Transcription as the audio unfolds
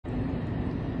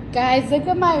Guys, look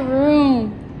at my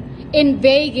room in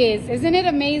Vegas. Isn't it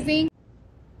amazing?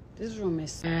 This room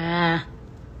is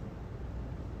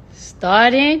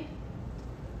starting.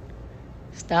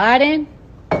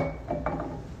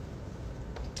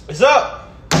 What's up?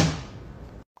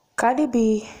 Cardi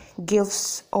B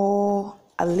gives all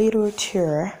a little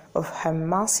tour of her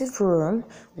massive room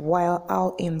while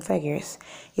out in Vegas.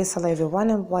 Yes, hello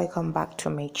everyone and welcome back to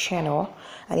my channel.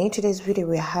 And in today's video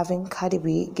we're having Cardi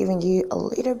B giving you a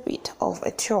little bit of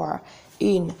a tour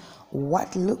in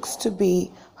what looks to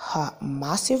be her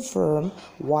massive room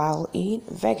while in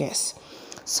Vegas.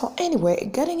 So anyway,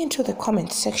 getting into the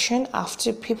comment section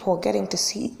after people getting to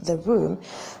see the room,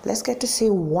 let's get to see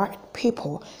what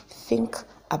people think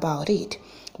about it.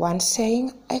 One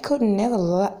saying, I could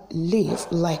never live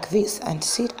like this and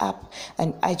sit up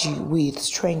and argue with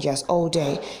strangers all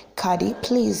day. Cardi,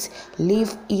 please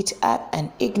leave it up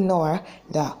and ignore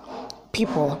the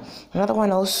people. Another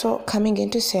one also coming in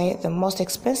to say the most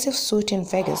expensive suit in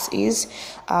Vegas is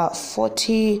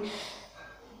 $40,000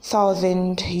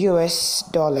 US.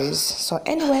 So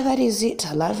anyway, that is it.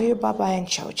 I love you. Bye bye and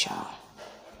ciao ciao.